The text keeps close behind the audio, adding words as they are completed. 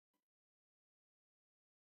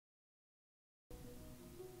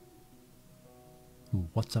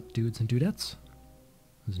What's up, dudes and dudettes?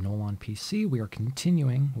 This is Noel on PC. We are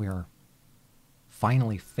continuing, we are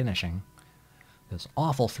finally finishing this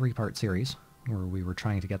awful 3-part series where we were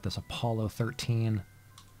trying to get this Apollo13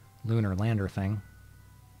 lunar lander thing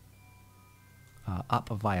up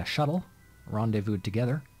via shuttle, rendezvoused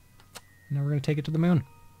together. Now we're going to take it to the moon.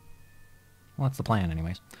 Well, that's the plan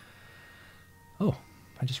anyways. Oh,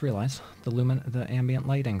 I just realized the ambient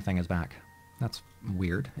lighting thing is back. That's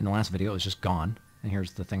weird. In the last video it was just gone. And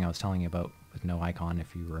here's the thing I was telling you about with no icon,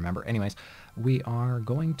 if you remember. Anyways, we are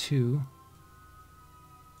going to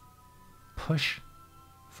push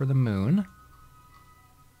for the moon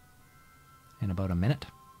in about a minute.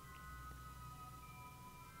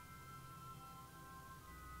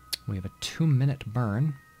 We have a 2-minute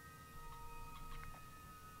burn.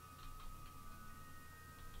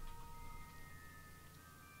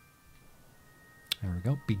 There we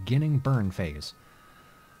go. Beginning burn phase.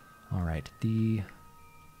 All right, the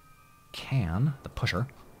can, the pusher,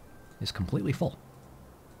 is completely full.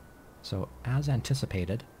 So as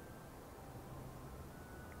anticipated,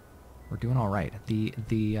 we're doing all right. The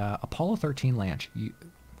Apollo13 launch,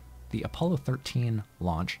 the Apollo13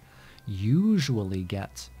 launch usually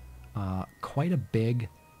gets quite a big,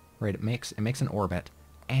 right? It makes an orbit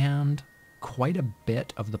and quite a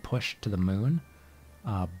bit of the push to the moon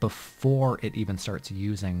before it even starts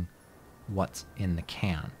using what's in the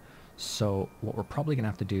can. So what we're probably going to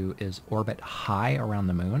have to do is orbit high around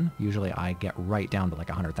the moon. Usually I get right down to like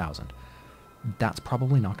 100,000. That's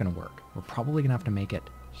probably not going to work. We're probably going to have to make it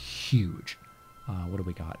huge. What do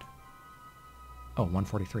we got? Oh,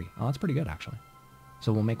 143. Oh, that's pretty good actually.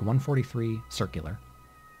 So we'll make 143 circular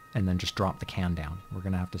and then just drop the can down. We're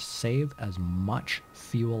going to have to save as much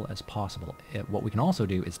fuel as possible. What we can also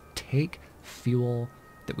do is take fuel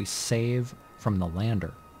that we save from the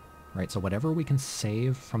lander. Right, so whatever we can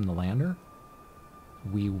save from the lander,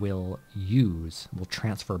 we will use, we'll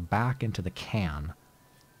transfer back into the can.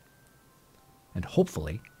 And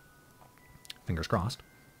hopefully, fingers crossed,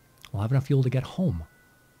 we'll have enough fuel to get home.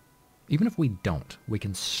 Even if we don't, we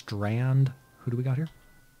can strand, who do we got here?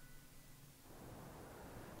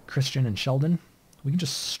 Christian and Sheldon. We can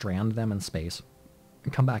just strand them in space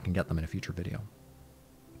and come back and get them in a future video.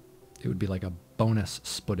 It would be like a bonus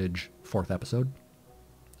footage 4th episode.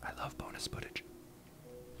 I love bonus footage.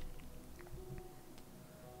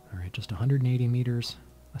 All right, just 180 meters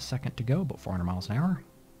a second to go, about 400 miles an hour.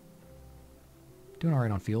 Doing all right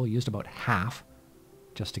on fuel. Used about half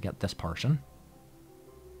just to get this portion.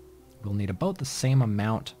 We'll need about the same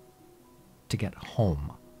amount to get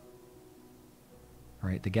home. All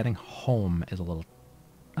right, the getting home is a little...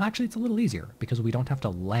 Actually, it's a little easier because we don't have to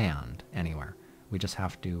land anywhere. We just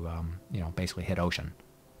have to, you know, basically hit ocean.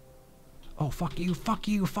 Oh, fuck you, fuck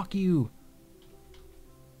you, fuck you.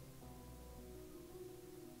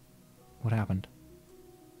 What happened?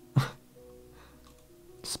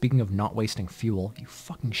 Speaking of not wasting fuel, you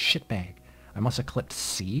fucking shitbag. I must have clipped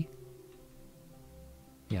C.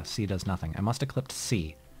 Yeah, C does nothing. I must have clipped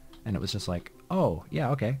C. And it was just like, oh, yeah,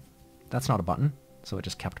 okay. That's not a button. So it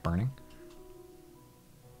just kept burning.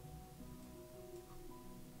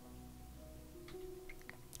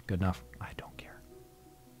 Good enough. I don't care.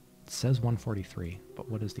 It says 143, but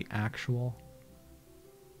what is the actual?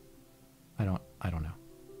 I don't know.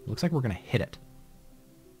 It looks like we're going to hit it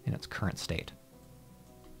in its current state.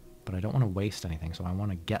 But I don't want to waste anything, so I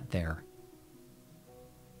want to get there.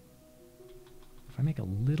 If I make a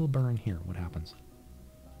little burn here, what happens?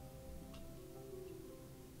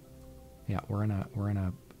 Yeah, we're in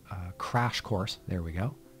a crash course. There we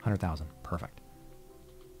go. 100,000. Perfect.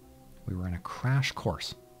 We were in a crash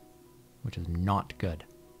course, which is not good.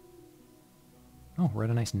 Oh, we're at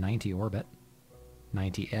a nice 90 orbit.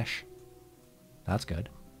 90-ish. That's good.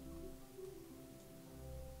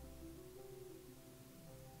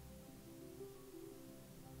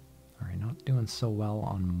 Alright, not doing so well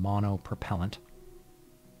on mono propellant,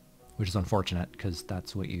 which is unfortunate because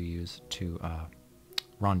that's what you use to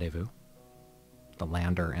rendezvous. The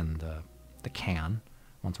lander and the can,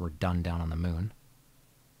 once we're done down on the moon.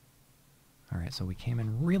 Alright, so we came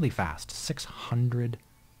in really fast. 600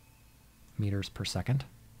 meters per second.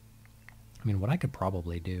 I mean, what I could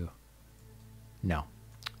probably do... No.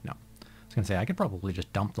 I was going to say, I could probably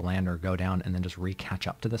just dump the lander, go down, and then just re-catch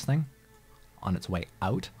up to this thing on its way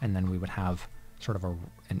out, and then we would have sort of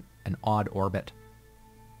an odd orbit.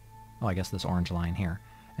 Oh, I guess this orange line here.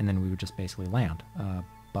 And then we would just basically land.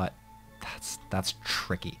 But that's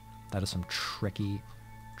tricky. That is some tricky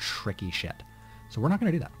shit. So we're not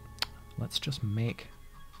going to do that. Let's just make...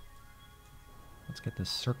 Let's get this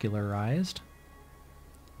circularized.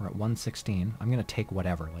 We're at 116. I'm going to take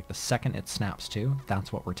whatever. Like, the second it snaps to,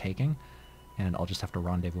 that's what we're taking. And I'll just have to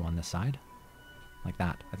rendezvous on this side. Like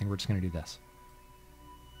that. I think we're just going to do this.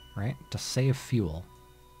 Right? To save fuel.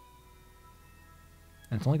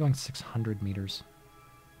 And it's only going 600 meters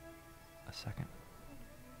a second.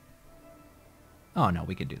 Oh, no,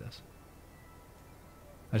 we could do this.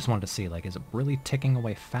 I just wanted to see, like, is it really ticking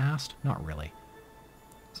away fast? Not really.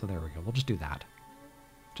 So there we go. We'll just do that.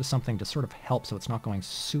 Just something to sort of help so it's not going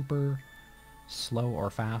super slow or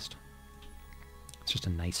fast. It's just a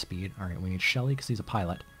nice speed. All right, we need Shelly because he's a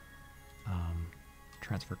pilot.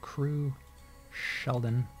 Transfer crew.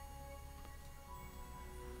 Sheldon.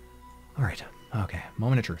 All right. Okay.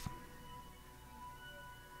 Moment of truth.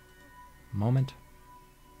 Moment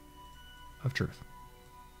of truth.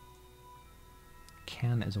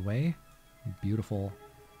 Ken is away. Beautiful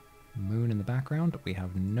moon in the background. We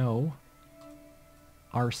have no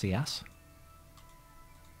RCS.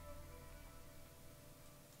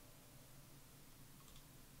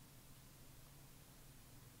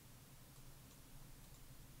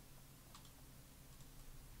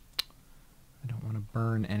 I don't want to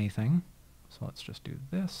burn anything, so let's just do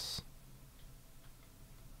this.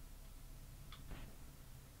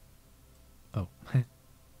 Oh.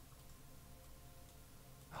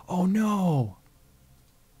 Oh no!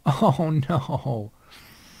 Oh no!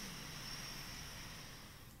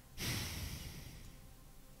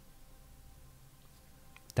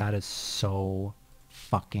 That is so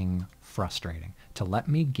fucking frustrating. To let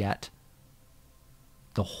me get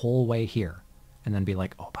the whole way here and then be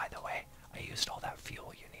like, oh, by the way, I used all that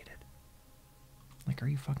fuel you needed. Like, are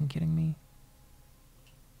you fucking kidding me?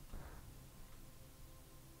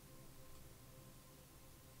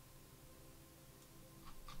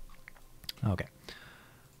 Okay.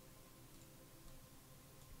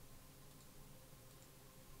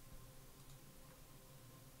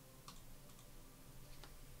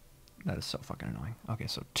 That is so fucking annoying. Okay,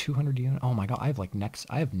 so 200 units. Oh my god, I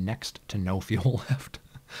have next to no fuel left.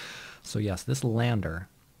 So yes, this lander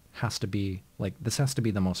has to be, like, this has to be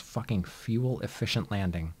the most fucking fuel efficient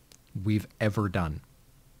landing we've ever done.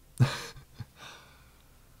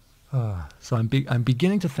 So I'm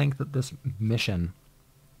beginning to think that this mission,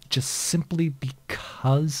 just simply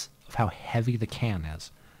because of how heavy the can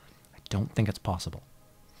is, I don't think it's possible.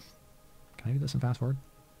 Can I do this in fast forward?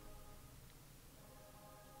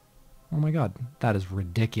 Oh my god, that is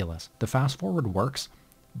ridiculous. The fast forward works,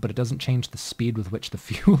 but it doesn't change the speed with which the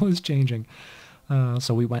fuel is changing.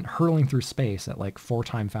 So we went hurling through space at like 4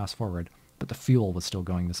 times fast forward, but the fuel was still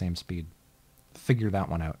going the same speed. Figure that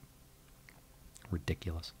one out.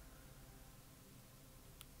 Ridiculous.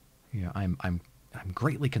 Yeah, I'm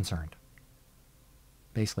greatly concerned.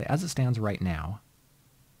 Basically, as it stands right now,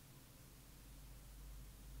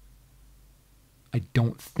 I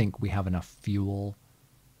don't think we have enough fuel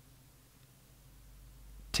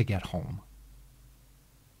to get home.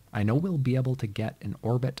 I know we'll be able to get an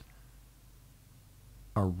orbit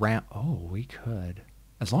around... Oh, we could.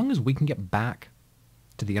 As long as we can get back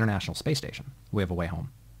to the International Space Station, we have a way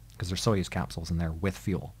home. Because there's Soyuz capsules in there with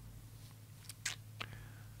fuel.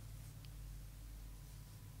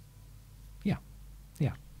 Yeah.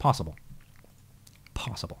 Yeah. Possible.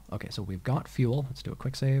 Possible. Okay, so we've got fuel. Let's do a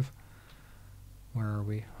quick save. Where are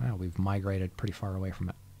we? Well, we've migrated pretty far away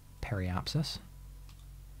from periapsis.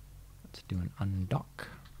 Let's do an undock.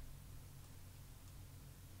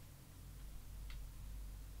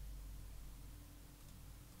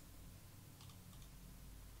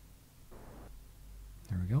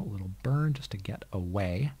 There we go, a little burn just to get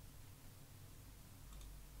away.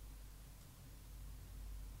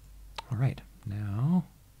 All right, now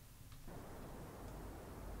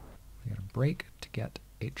we got a break to get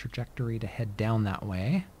a trajectory to head down that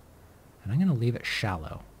way, and I'm going to leave it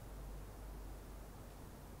shallow.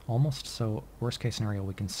 Almost so, worst case scenario,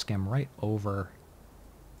 we can skim right over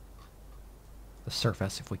the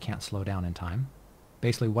surface if we can't slow down in time.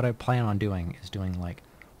 Basically, what I plan on doing is doing like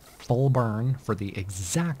full burn for the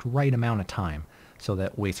exact right amount of time so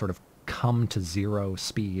that we sort of come to 0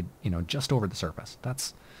 speed, you know, just over the surface.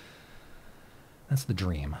 That's the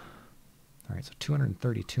dream. All right, so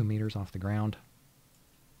 232 meters off the ground.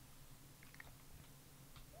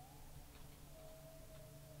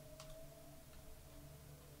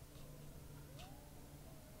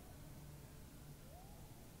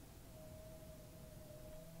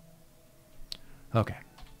 Okay.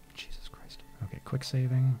 Jesus Christ. Okay, quick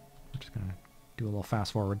saving. We're just going to do a little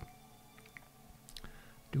fast forward.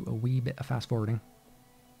 Do a wee bit of fast forwarding.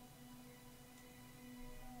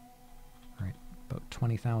 All right, about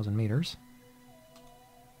 20,000 meters.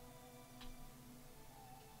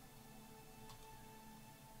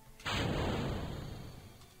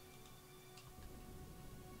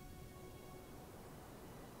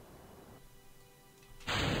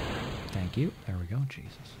 Thank you. There we go.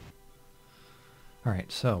 Jesus. All right,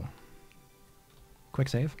 so quick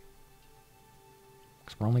save.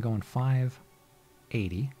 Because we're only going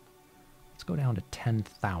 580. Let's go down to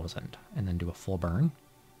 10,000 and then do a full burn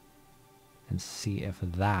and see if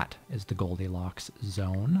that is the Goldilocks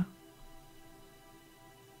zone.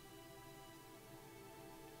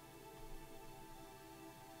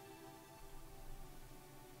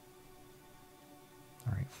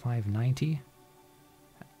 All right, 590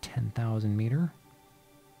 at 10,000 meter.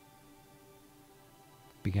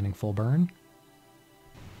 Beginning full burn.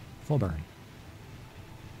 Full burn.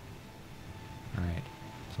 All right,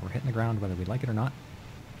 so we're hitting the ground whether we like it or not.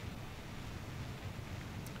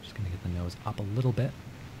 Just going to get the nose up a little bit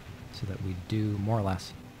so that we do more or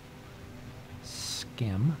less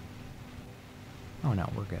skim. Oh no,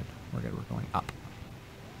 we're good. We're good. We're going up.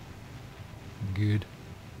 Good.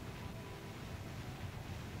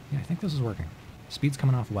 Yeah, I think this is working. Speed's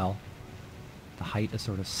coming off well. The height is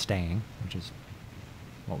sort of staying, which is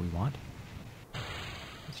what we want.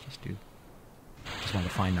 Let's just do... Just wanted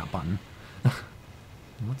to find that button.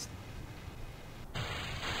 What's...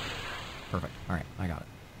 Perfect. Alright, I got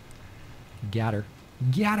it. Got her.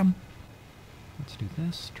 Got him! Let's do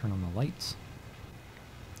this. Turn on the lights.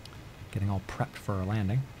 Getting all prepped for our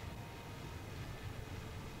landing.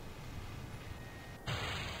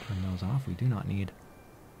 Turn those off. We do not need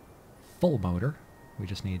full motor. We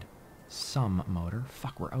just need some motor.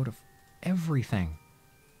 Fuck, we're out of everything.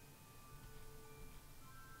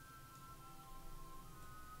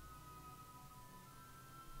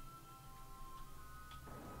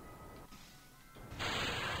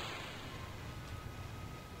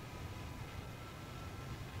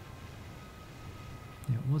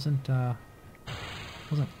 It wasn't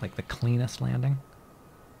like the cleanest landing,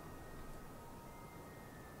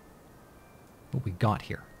 but we got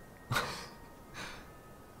here.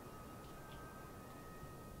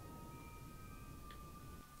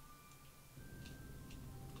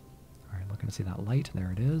 Alright, looking to see that light.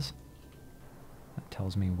 There it is. That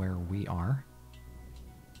tells me where we are.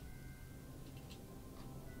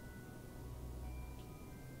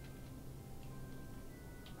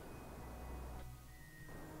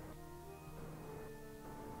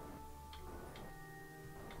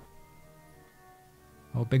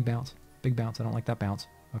 Oh, big bounce. Big bounce. I don't like that bounce.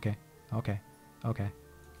 Okay. Okay. Okay.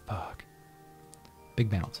 Fuck.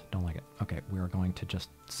 Big bounce. Don't like it. Okay, we are going to just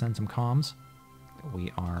send some comms.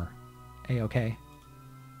 We are A-okay.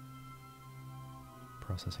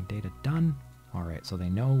 Processing data done. Alright, so they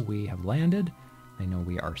know we have landed. They know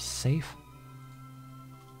we are safe.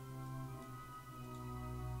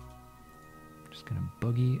 Just gonna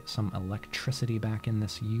boogie some electricity back in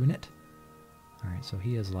this unit. Alright, so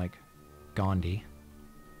he is like Gandhi.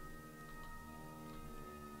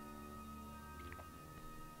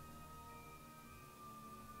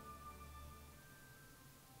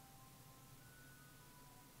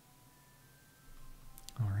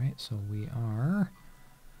 Alright, so we are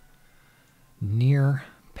near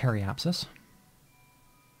periapsis,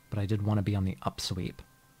 but I did want to be on the upsweep.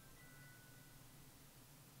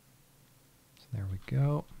 So there we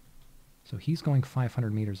go. So he's going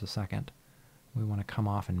 500 meters a second. We want to come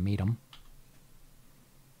off and meet him.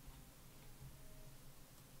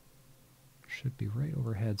 Should be right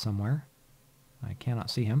overhead somewhere. I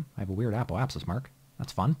cannot see him. I have a weird apoapsis mark.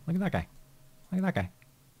 That's fun. Look at that guy. Look at that guy.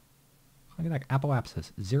 Look at that.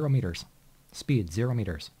 Apoapsis. 0 meters. Speed, 0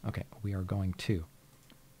 meters. Okay, we are going to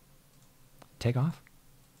take off.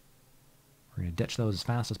 We're going to ditch those as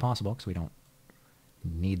fast as possible because we don't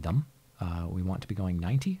need them. We want to be going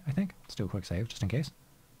 90, I think. Let's do a quick save just in case.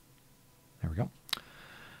 There we go.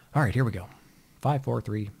 All right, here we go. 5, 4,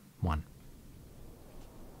 3, 1.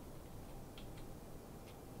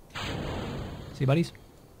 See, buddies?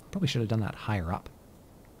 Probably should have done that higher up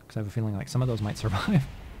because I have a feeling like some of those might survive.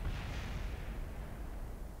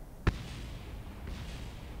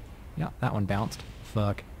 Yeah, that one bounced.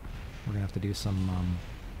 Fuck. We're gonna have to do some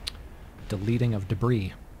deleting of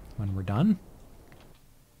debris when we're done.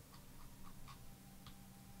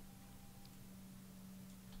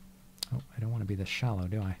 Oh, I don't want to be this shallow,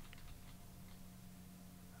 do I?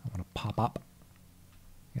 I want to pop up.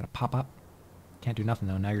 You gotta pop up. Can't do nothing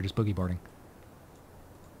though, now you're just boogie boarding.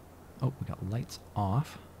 Oh, we got lights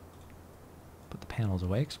off. Put the panels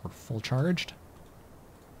away because we're full charged.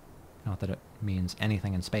 Not that it means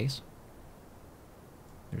anything in space.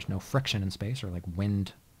 There's no friction in space or like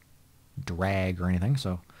wind drag or anything,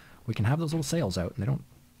 so we can have those little sails out and they don't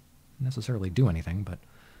necessarily do anything, but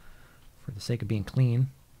for the sake of being clean,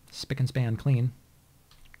 spick and span clean.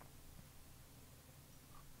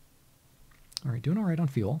 Alright, doing alright on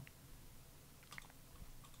fuel.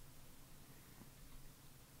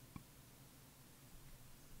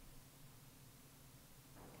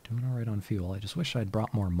 on fuel. I just wish I'd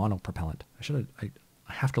brought more monopropellant. I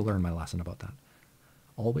have to learn my lesson about that.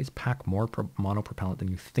 Always pack more monopropellant than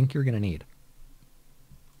you think you're going to need.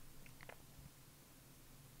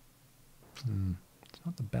 It's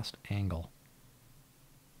not the best angle.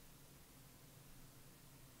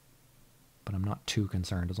 But I'm not too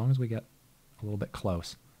concerned, as long as we get a little bit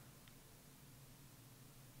close.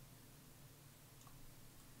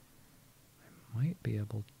 I might be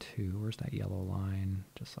able to, where's that yellow line?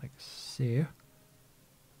 Just like see,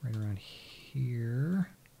 right around here.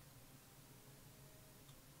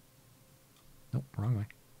 Nope, wrong way.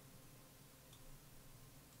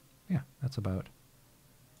 Yeah, that's about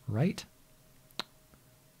right.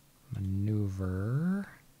 Maneuver.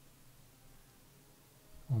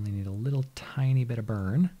 Only need a little tiny bit of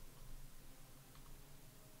burn.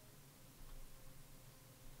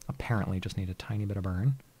 Apparently just need a tiny bit of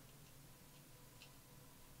burn.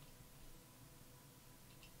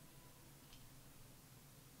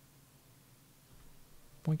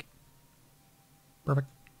 Boink. Perfect.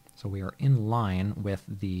 So we are in line with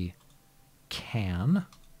the can.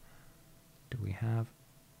 Do we have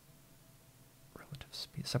relative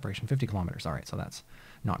speed separation? 50 kilometers. All right, so that's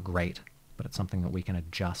not great, but it's something that we can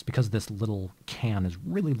adjust. Because this little can is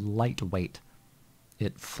really lightweight,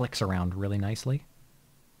 it flicks around really nicely.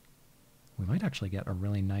 We might actually get a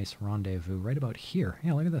really nice rendezvous right about here.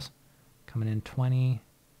 Yeah, look at this. Coming in 20,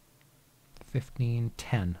 15,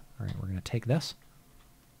 10. All right, we're going to take this.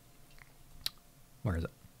 Where is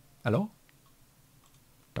it? Hello?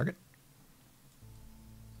 Target?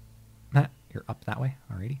 You're up that way.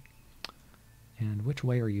 Alrighty. And which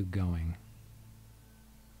way are you going?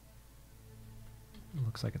 It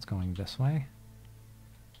looks like it's going this way.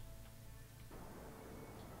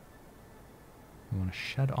 We want to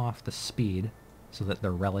shut off the speed so that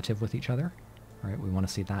they're relative with each other. Alright, we want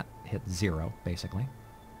to see that hit 0, basically.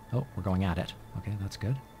 Oh, we're going at it. Okay, that's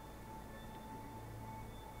good.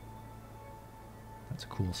 That's a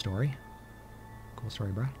cool story. Cool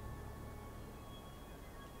story, bruh.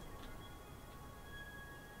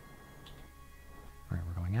 Alright,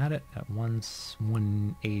 we're going at it at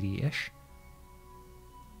 180-ish.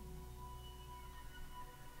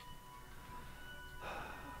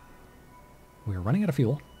 We're running out of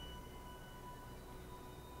fuel,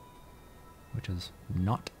 which is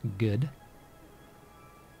not good.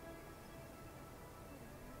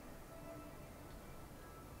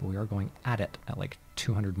 But we are going at it at like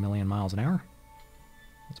 200 million miles an hour.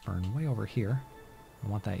 Let's burn way over here. I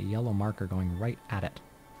want that yellow marker going right at it.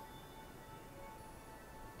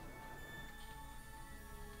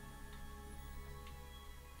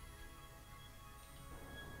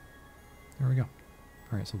 There we go.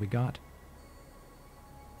 Alright, so we got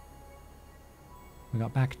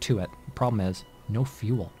back to it. The problem is, no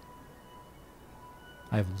fuel.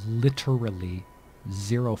 I have literally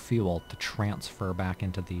 0 fuel to transfer back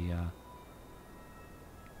into the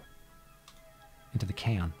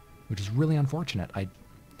can, which is really unfortunate. I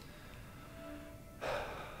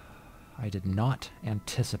did not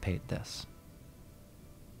anticipate this.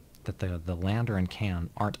 That the lander and can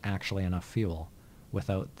aren't actually enough fuel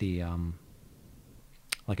without the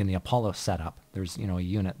like in the Apollo setup, there's, you know, a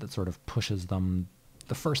unit that sort of pushes them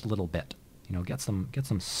the first little bit, you know, gets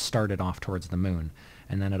them started off towards the moon,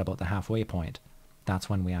 and then at about the halfway point, that's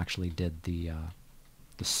when we actually did the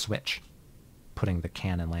switch, putting the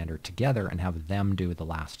can and lander together and have them do the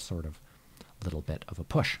last sort of little bit of a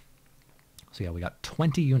push. So yeah, we got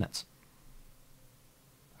 20 units.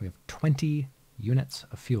 We have 20 units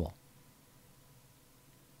of fuel.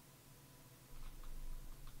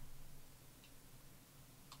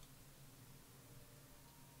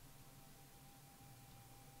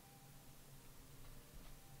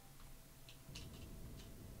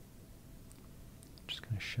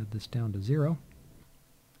 Going to shed this down to 0.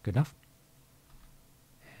 Good enough.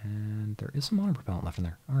 And there is some monopropellant left in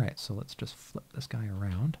there. Alright, so let's just flip this guy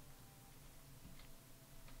around.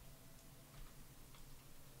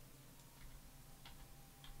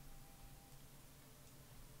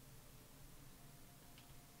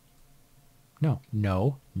 No,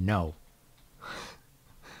 no, no.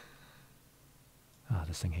 Ah,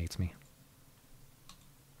 this thing hates me.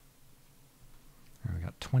 Alright, we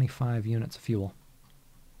got 25 units of fuel.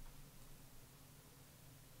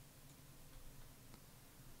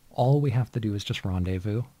 All we have to do is just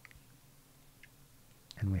rendezvous,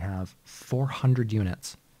 and we have 400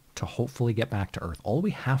 units to hopefully get back to Earth. All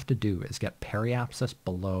we have to do is get periapsis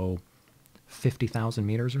below 50,000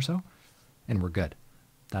 meters or so, and we're good.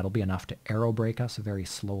 That'll be enough to aerobrake us very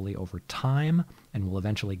slowly over time, and we'll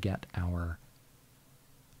eventually get our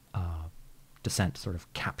descent, sort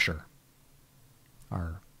of capture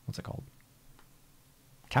our, what's it called?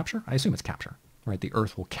 capture? I assume it's capture, right? The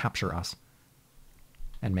Earth will capture us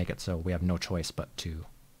and make it so we have no choice but to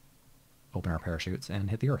open our parachutes and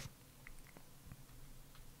hit the Earth.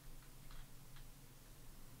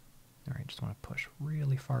 All right, just want to push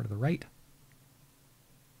really far to the right.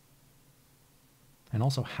 And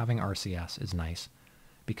also having RCS is nice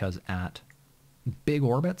because at big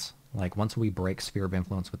orbits, like once we break sphere of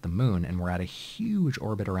influence with the moon and we're at a huge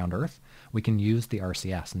orbit around Earth, we can use the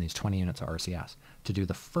RCS and these 20 units of RCS to do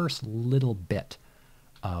the first little bit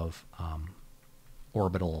of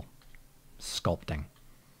orbital sculpting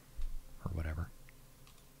or whatever.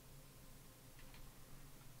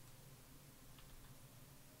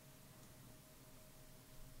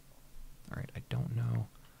 All right, I don't know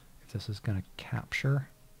if this is going to capture.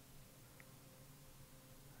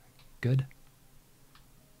 Good.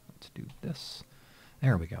 Let's do this.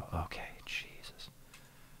 There we go. Okay, Jesus.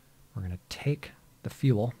 We're going to take the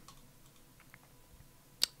fuel.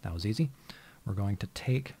 That was easy. We're going to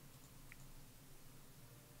take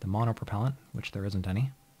the monopropellant, which there isn't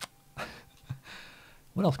any.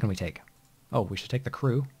 What else can we take? Oh, we should take the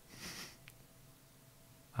crew.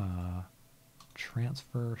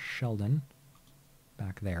 Transfer Sheldon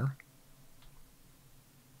back there.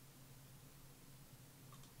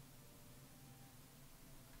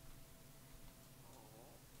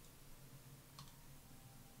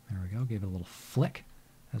 There we go. Give it a little flick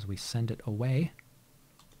as we send it away.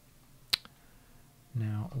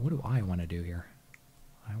 Now, what do I want to do here?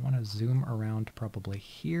 I want to zoom around probably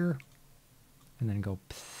here and then go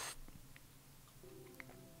psst.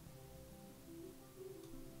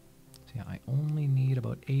 So yeah, I only need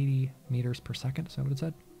about 80 meters per second. Is that what it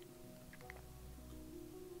said?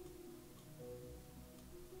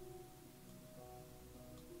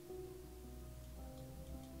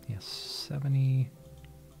 Yes,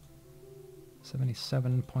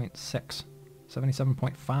 77.6,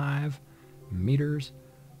 77.5 meters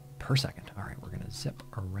per second. All right, we're going to zip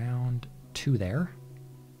around to there.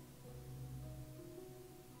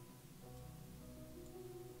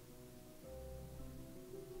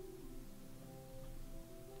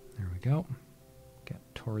 There we go. Get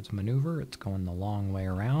towards maneuver. It's going the long way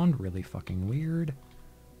around. Really fucking weird.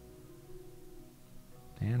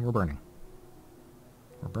 And we're burning.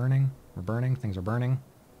 We're burning. We're burning. Things are burning.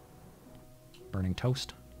 Burning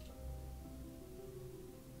toast.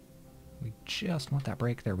 We just want that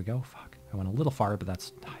brake. There we go. Fuck. I went a little far, but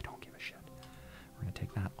that's... I don't give a shit. We're going to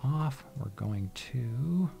take that off. We're going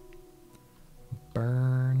to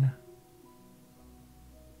burn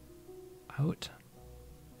out.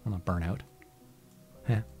 Well, not burn out.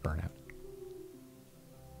 Burn out.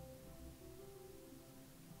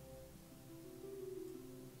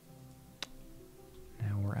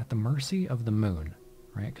 Now we're at the mercy of the moon,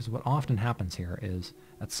 right? Because what often happens here is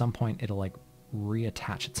at some point it'll like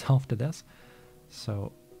reattach itself to this.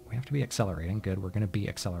 So we have to be accelerating. Good, we're going to be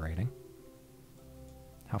accelerating.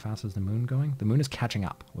 How fast is the moon going? The moon is catching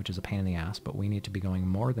up, which is a pain in the ass, but we need to be going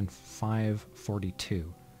more than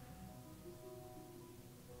 542.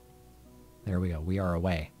 There we go. We are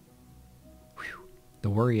away. Whew. The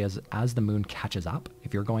worry is, as the moon catches up,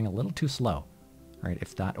 if you're going a little too slow, right,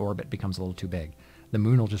 if that orbit becomes a little too big, the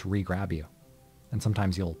moon will just re-grab you. And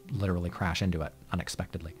sometimes you'll literally crash into it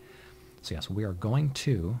unexpectedly. So yes, we are going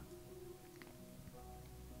to...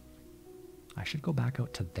 I should go back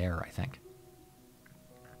out to there, I think.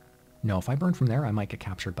 No, if I burn from there, I might get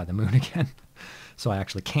captured by the moon again. So I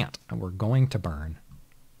actually can't. And we're going to burn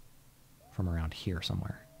from around here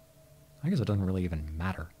somewhere. I guess it doesn't really even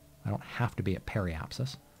matter. I don't have to be at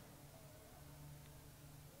periapsis.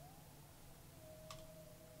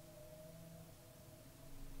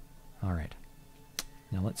 All right.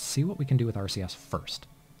 Now let's see what we can do with RCS first.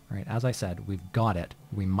 All right, as I said, we've got it.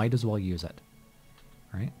 We might as well use it.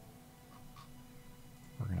 All right.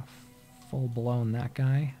 We're going to full-blown that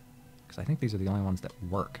guy, because I think these are the only ones that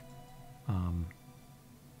work.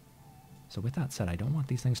 So with that said, I don't want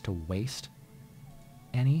these things to waste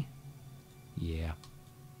any. Yeah.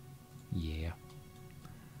 Yeah.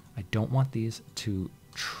 I don't want these to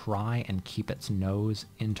try and keep its nose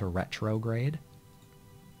into retrograde.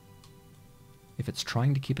 If it's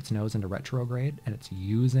trying to keep its nose into retrograde and it's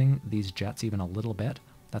using these jets even a little bit,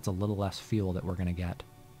 that's a little less fuel that we're going to get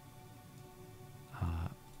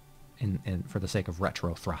for the sake of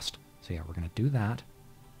retro thrust. So yeah, we're going to do that.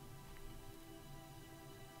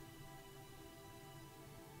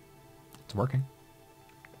 It's working.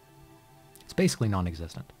 It's basically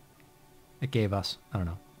non-existent. It gave us, I don't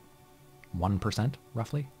know, 1%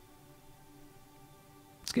 roughly.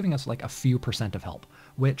 It's giving us like a few percent of help,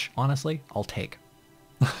 which honestly, I'll take.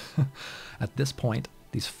 At this point,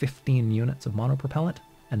 these 15 units of monopropellant,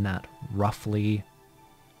 and that roughly,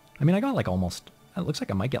 I mean, I got like almost, it looks like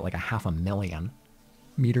I might get like a 500,000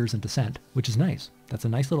 meters in descent, which is nice. That's a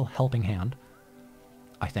nice little helping hand.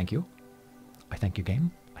 I thank you. I thank you,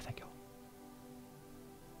 game. I thank you.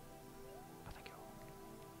 I thank you.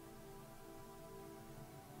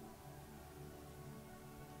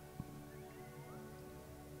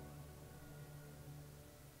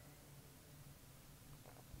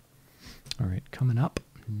 All right, coming up,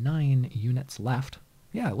 9 units left.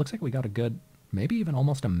 Yeah, it looks like we got a good, maybe even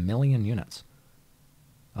almost 1,000,000 units.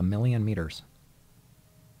 1,000,000 meters.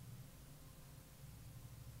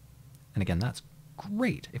 And again, that's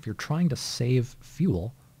great if you're trying to save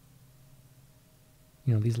fuel.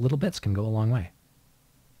 You know, these little bits can go a long way.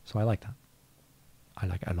 So I like that. I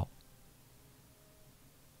like it a lot.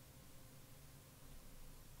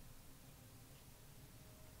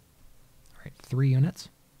 All right, 3 units.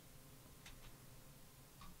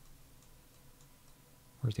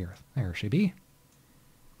 Where's the Earth? There she be.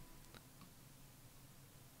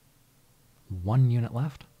 1 unit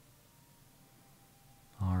left.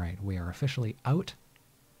 All right, we are officially out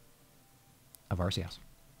of RCS.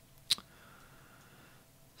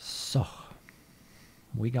 So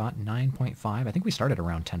we got 9.5. I think we started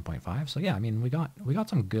around 10.5. So yeah, I mean, we got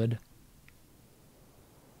some good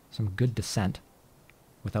descent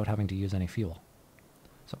without having to use any fuel.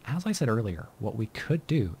 So as I said earlier, what we could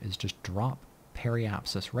do is just drop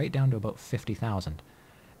periapsis right down to about 50,000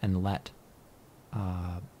 and let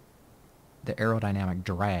the aerodynamic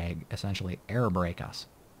drag essentially air brake us.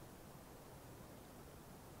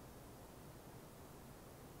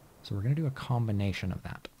 So we're going to do a combination of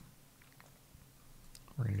that.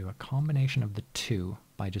 We're going to do a combination of the two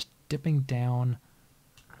by just dipping down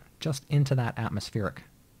just into that atmospheric.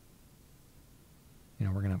 You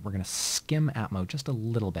know, we're going to skim atmo just a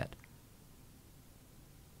little bit.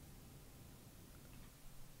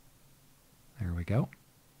 There we go.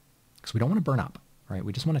 Because we don't want to burn up, right?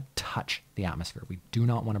 We just want to touch the atmosphere. We do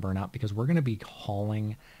not want to burn up because we're going to be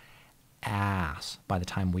hauling ass by the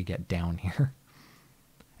time we get down here.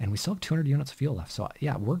 And we still have 200 units of fuel left. So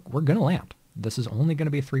yeah, we're going to land. This is only going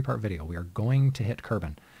to be a 3-part video. We are going to hit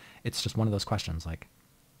Kerbal. It's just one of those questions like,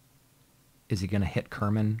 is he going to hit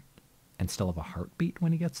Kerbal and still have a heartbeat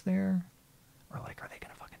when he gets there? Or like, are they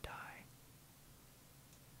going to fucking die?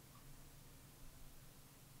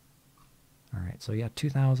 All right, so yeah,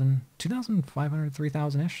 2,000, 2,500,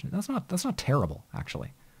 3,000-ish. That's not terrible,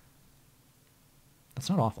 actually. That's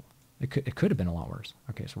not awful. It could have been a lot worse.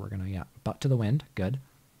 Okay, so we're going to, yeah, butt to the wind. Good.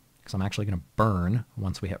 Because I'm actually going to burn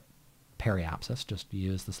once we hit periapsis, just to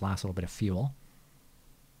use this last little bit of fuel.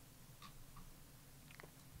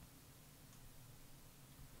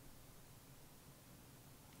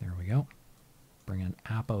 There we go. Bring an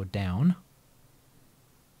Apo down.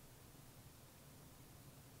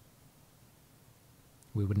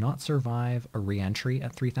 We would not survive a re-entry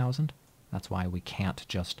at 3,000. That's why we can't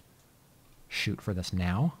just shoot for this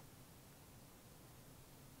now.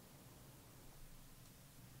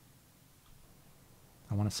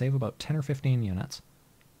 I want to save about 10 or 15 units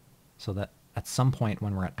so that at some point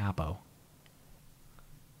when we're at Apo,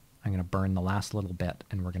 I'm going to burn the last little bit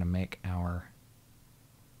and we're going to make our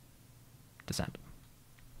descent.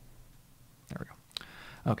 There we go.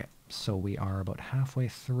 Okay, so we are about halfway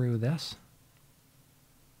through this.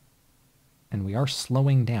 And we are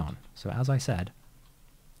slowing down. So as I said,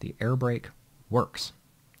 the air brake works.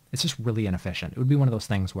 It's just really inefficient. It would be one of those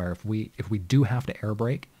things where if we do have to air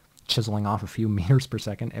brake, chiseling off a few meters per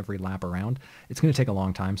second every lap around, it's going to take a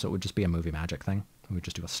long time, so it would just be a movie magic thing. We would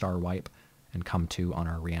just do a star wipe and come to on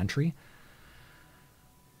our re-entry.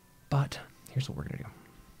 But here's what we're going to do.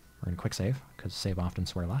 We're going to quick save, because save often,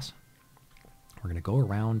 swear less. We're going to go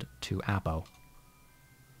around to Apo,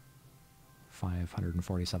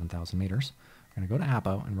 547,000 meters. We're going to go to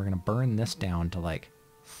Apo, and we're going to burn this down to like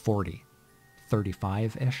 40,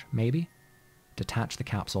 35-ish maybe, detach the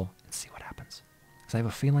capsule, and see what happens. Because I have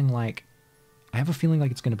a feeling like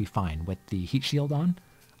it's going to be fine with the heat shield on.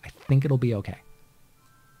 I think it'll be okay.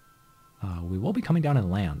 We will be coming down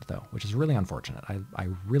and land though, which is really unfortunate. I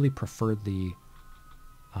really prefer the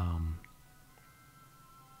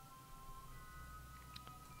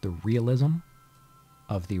realism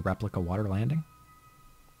of the replica water landing.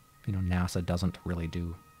 You know, NASA doesn't really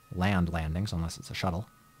do land landings unless it's a shuttle.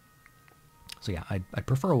 So yeah, I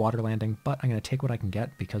prefer a water landing, but I'm going to take what I can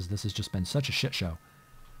get because this has just been such a shit show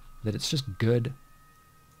that it's just good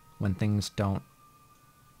when things don't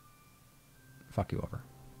fuck you over.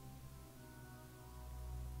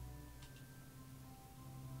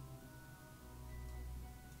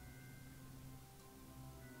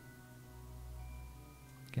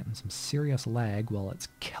 Getting some serious lag while it's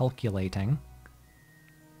calculating.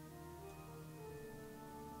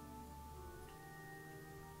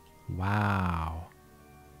 Wow.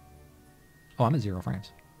 Oh, I'm at 0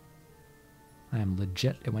 frames. I am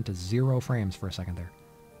legit. It went to 0 frames for a second there.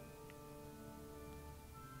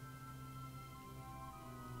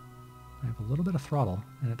 I have a little bit of throttle,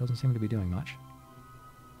 and it doesn't seem to be doing much.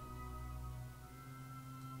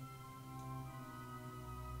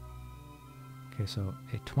 Okay, so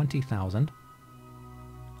a 20,000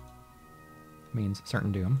 means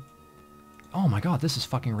certain doom. Oh my god, this is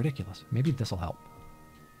fucking ridiculous. Maybe this will help.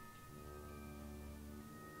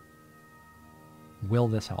 Will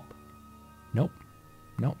this help? Nope.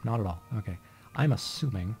 Nope, not at all. Okay. I'm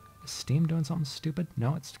assuming... Is Steam doing something stupid?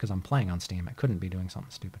 No, it's because I'm playing on Steam. It couldn't be doing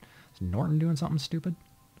something stupid. Is Norton doing something stupid?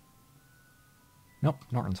 Nope,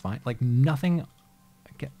 Norton's fine. Like, nothing...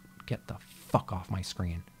 Get the fuck off my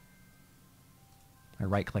screen. I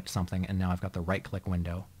right-clicked something, and now I've got the right-click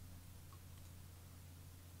window.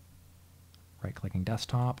 Right-clicking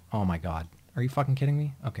desktop. Oh my god. Are you fucking kidding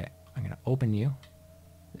me? Okay, I'm going to open you.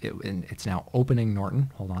 It's now opening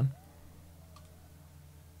Norton. Hold on.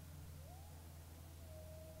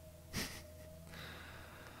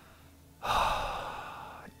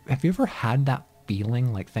 Have you ever had that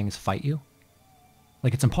feeling like things fight you?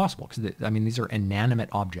 Like, it's impossible, because, I mean, these are inanimate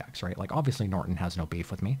objects, right? Like, obviously Norton has no beef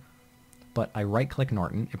with me. But I right-click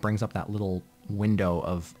Norton. It brings up that little window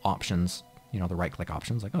of options, you know, the right-click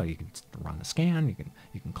options. Like, oh, you can run the scan, you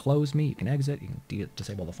can close me, you can exit, you can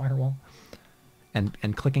disable the firewall.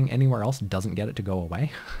 And clicking anywhere else doesn't get it to go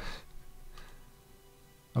away.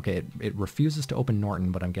 Okay, it refuses to open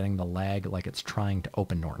Norton, but I'm getting the lag like it's trying to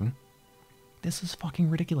open Norton. This is fucking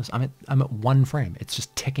ridiculous. I'm at 1 frame. It's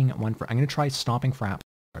just ticking at 1 frame. I'm going to try stopping for apps.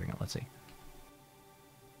 Starting it. Let's see.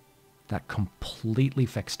 That completely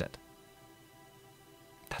fixed it.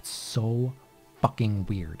 That's so fucking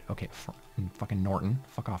weird. Okay, fucking Norton.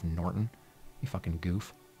 Fuck off, Norton. You fucking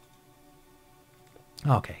goof.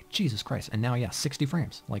 Okay, Jesus Christ. And now, yeah, 60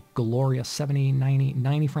 frames. Like, glorious 70,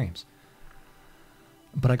 90 frames.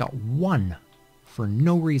 But I got 1 for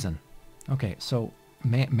no reason. Okay, so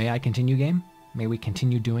may I continue, game? May we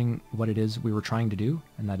continue doing what it is we were trying to do?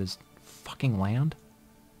 And that is fucking land?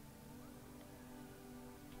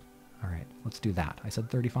 Alright, let's do that. I said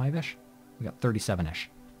 35-ish? We got 37-ish.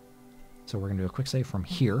 So we're going to do a quick save from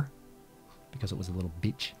here. Because it was a little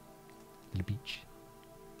beach. Little beach.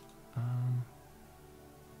 I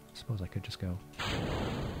suppose I could just go...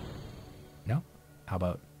 No? How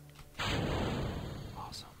about...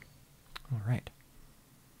 Awesome. Alright.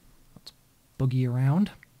 Let's boogie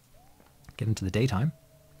around. Get into the daytime.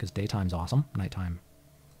 Because daytime's awesome. Nighttime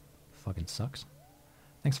fucking sucks.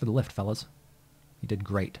 Thanks for the lift, fellas. You did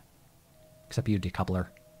great. Except you, decoupler.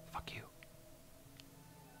 Fuck you.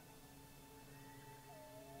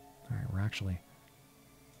 Alright, we're actually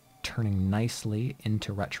turning nicely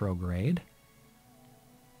into retrograde.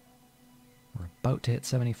 We're about to hit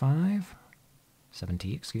 75.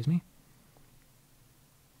 70, excuse me.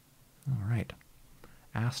 Alright.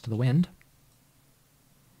 Ass to the wind.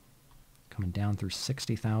 Coming down through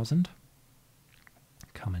 60,000.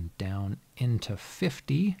 Coming down into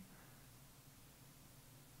 50.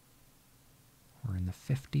 We're in the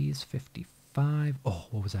 50s, 55. Oh,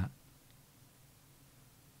 what was that?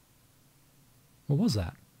 What was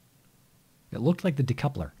that? It looked like the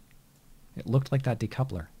decoupler. It looked like that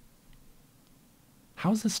decoupler.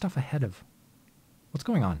 How's this stuff ahead of... What's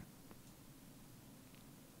going on?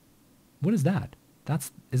 What is that?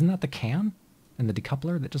 Isn't that the cam and the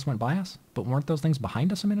decoupler that just went by us? But weren't those things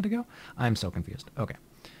behind us a minute ago? I'm so confused. Okay.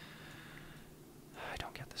 I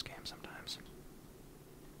don't get this game sometimes.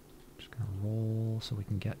 Just gonna roll so we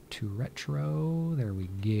can get to retro. There we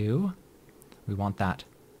go. We want that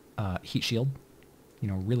heat shield, you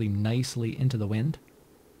know, really nicely into the wind.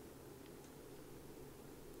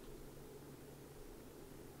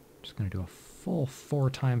 Just going to do a full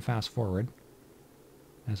 4-time fast forward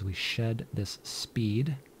as we shed this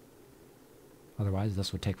speed. Otherwise,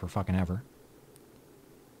 this would take for fucking ever.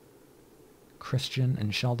 Christian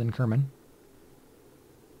and Sheldon Kerman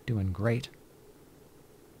doing great.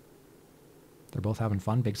 They're both having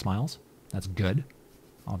fun, big smiles. That's good.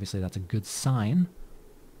 Obviously, that's a good sign.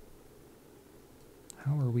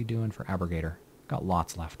 How are we doing for Abrogator? Got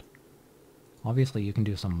lots left. Obviously, you can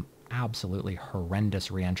do some absolutely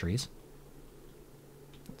horrendous re-entries.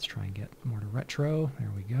 Let's try and get more to retro. There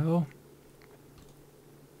we go.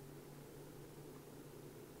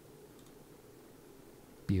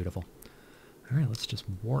 Beautiful. All right, let's just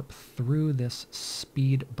warp through this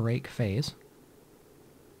speed break phase.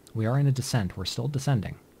 We are in a descent. We're still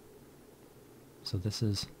descending. So this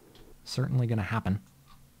is certainly going to happen.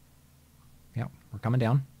 Yep, we're coming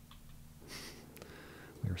down.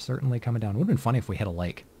 We are certainly coming down. It would have been funny if we hit a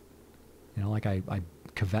lake. You know, like I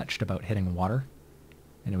kvetched about hitting water.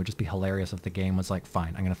 And it would just be hilarious if the game was like,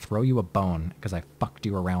 fine, I'm going to throw you a bone because I fucked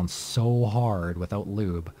you around so hard without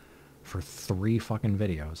lube for 3 fucking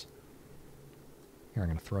videos. Here, I'm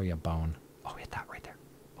going to throw you a bone. Oh, hit that right there.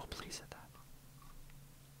 Oh, please hit that.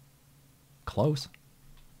 Close.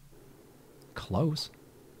 Close.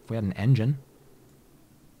 If we had an engine.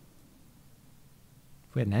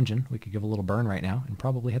 If we had an engine, we could give a little burn right now and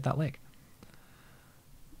probably hit that lake.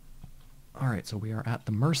 Alright, so we are at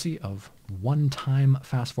the mercy of one-time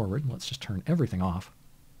fast forward. Let's just turn everything off.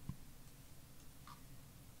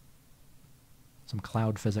 Some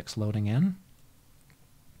cloud physics loading in.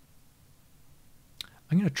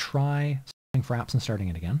 I'm going to try stopping Fraps and starting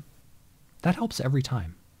it again. That helps every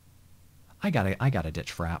time. I gotta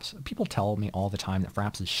ditch Fraps. People tell me all the time that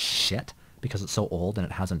Fraps is shit because it's so old and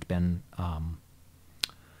it hasn't been,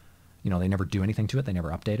 you know, they never do anything to it. They never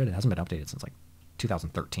update it. It hasn't been updated since like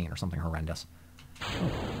 2013 or something horrendous.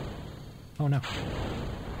 Oh no.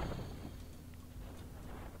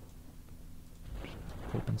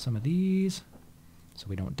 Open some of these so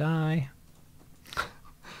we don't die.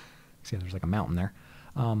 See, there's like a mountain there.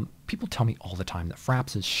 People tell me all the time that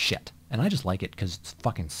Fraps is shit, and I just like it because it's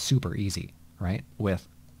fucking super easy, right? With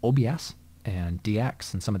OBS and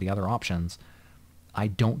DX and some of the other options, I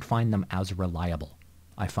don't find them as reliable.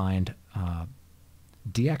 I find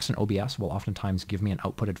DX and OBS will oftentimes give me an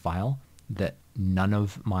outputted file that none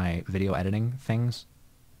of my video editing things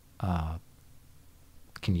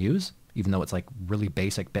can use, even though it's like really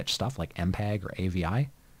basic bitch stuff like MPEG or AVI.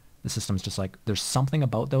 The system's just like, there's something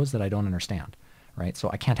about those that I don't understand, right? So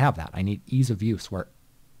I can't have that. I need ease of use where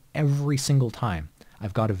every single time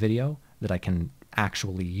I've got a video that I can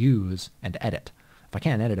actually use and edit. If I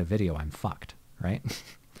can't edit a video, I'm fucked, right?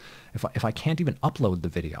 If I can't even upload the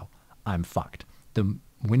video, I'm fucked. The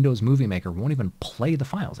Windows Movie Maker won't even play the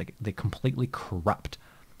files. Like, they completely corrupt.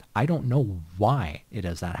 I don't know why it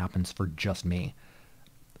is that happens for just me.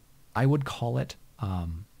 I would call it,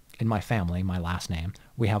 in my family, my last name,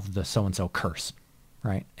 we have the so-and-so curse,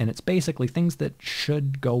 right? And it's basically things that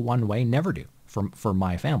should go one way never do for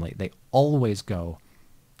my family. They always go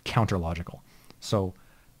counter-logical. So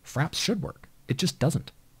Fraps should work. It just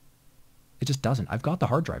doesn't. It just doesn't. I've got the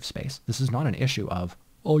hard drive space. This is not an issue of,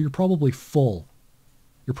 oh, you're probably full.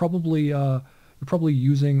 You're probably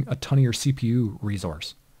using a ton of your CPU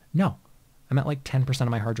resource. No, I'm at like 10% of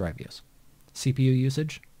my hard drive use. CPU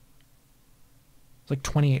usage, it's like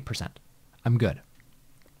 28%. I'm good.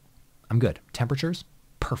 I'm good. Temperatures,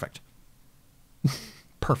 perfect.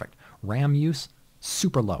 Perfect. RAM use,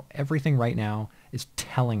 super low. Everything right now is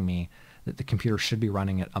telling me that the computer should be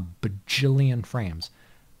running at a bajillion frames,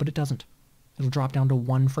 but it doesn't. It'll drop down to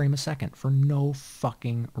 1 frame a second for no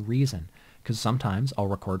fucking reason. Because sometimes I'll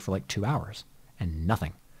record for like 2 hours and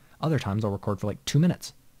nothing. Other times I'll record for like 2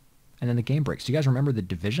 minutes. And then the game breaks. Do you guys remember The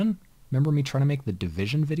Division? Remember me trying to make the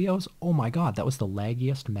Division videos? Oh my god, that was the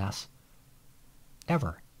laggiest mess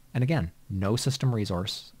ever. And again, no system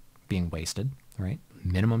resource being wasted, right?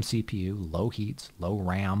 Minimum CPU, low heats, low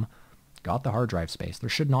RAM, got the hard drive space. There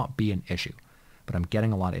should not be an issue, but I'm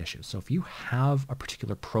getting a lot of issues. So if you have a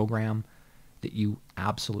particular program that you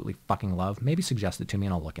absolutely fucking love, maybe suggest it to me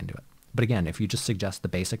and I'll look into it. But again, if you just suggest the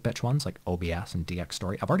basic bitch ones like OBS and DX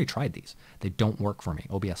Story, I've already tried these. They don't work for me.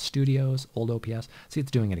 OBS Studios, old OPS. See,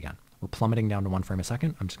 it's doing it again. We're plummeting down to 1 frame a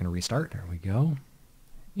second. I'm just going to restart. There we go.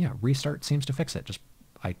 Yeah, restart seems to fix it. Just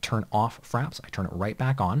I turn off Fraps. I turn it right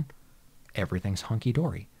back on. Everything's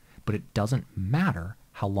hunky-dory. But it doesn't matter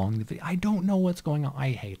how long the video... I don't know what's going on. I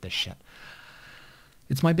hate this shit.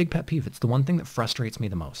 It's my big pet peeve. It's the one thing that frustrates me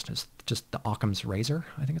the most. It's just the Occam's razor,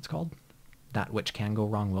 I think it's called. That which can go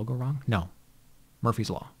wrong will go wrong. No. Murphy's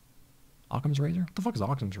Law. Occam's razor? What the fuck is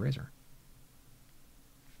Occam's razor?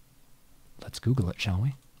 Let's Google it, shall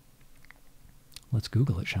we? Let's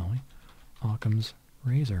Google it, shall we? Occam's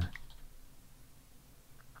razor.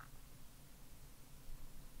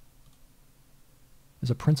 Is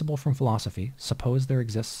a principle from philosophy. Suppose there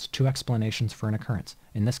exists 2 explanations for an occurrence.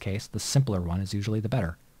 In this case, the simpler one is usually the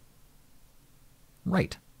better.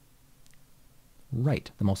 Right.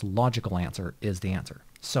 Right. The most logical answer is the answer.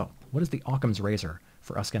 So, what is the Occam's razor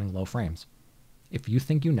for us getting low frames? If you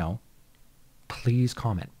think you know, please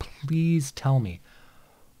comment. Please tell me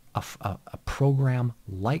a program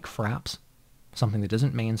like Fraps, something that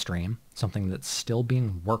isn't mainstream, something that's still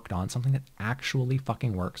being worked on, something that actually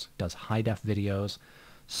fucking works, does high-def videos,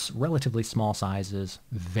 relatively small sizes,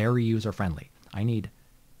 very user-friendly. I need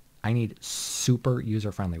I need super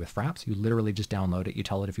user-friendly. With Fraps, you literally just download it, you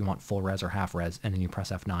tell it if you want full res or half res, and then you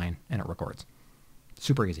press F9 and it records.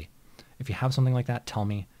 Super easy. If you have something like that, tell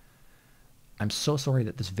me. I'm so sorry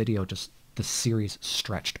that this video the series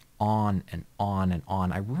stretched on and on and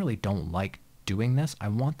on. I really don't like doing this. I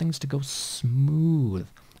want things to go smooth.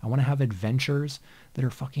 I want to have adventures that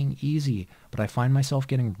are fucking easy, but I find myself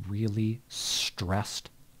getting really stressed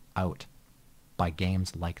out by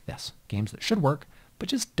games like this. Games that should work, but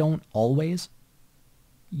just don't always.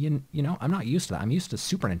 You know, I'm not used to that. I'm used to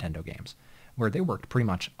Super Nintendo games where they worked pretty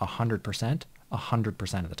much 100%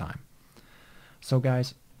 of the time. So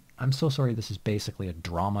guys, I'm so sorry this is basically a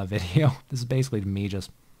drama video. This is basically me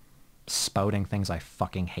just spouting things I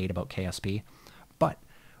fucking hate about KSP. But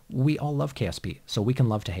we all love KSP, so we can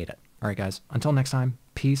love to hate it. All right, guys, until next time,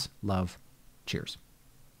 peace, love, cheers.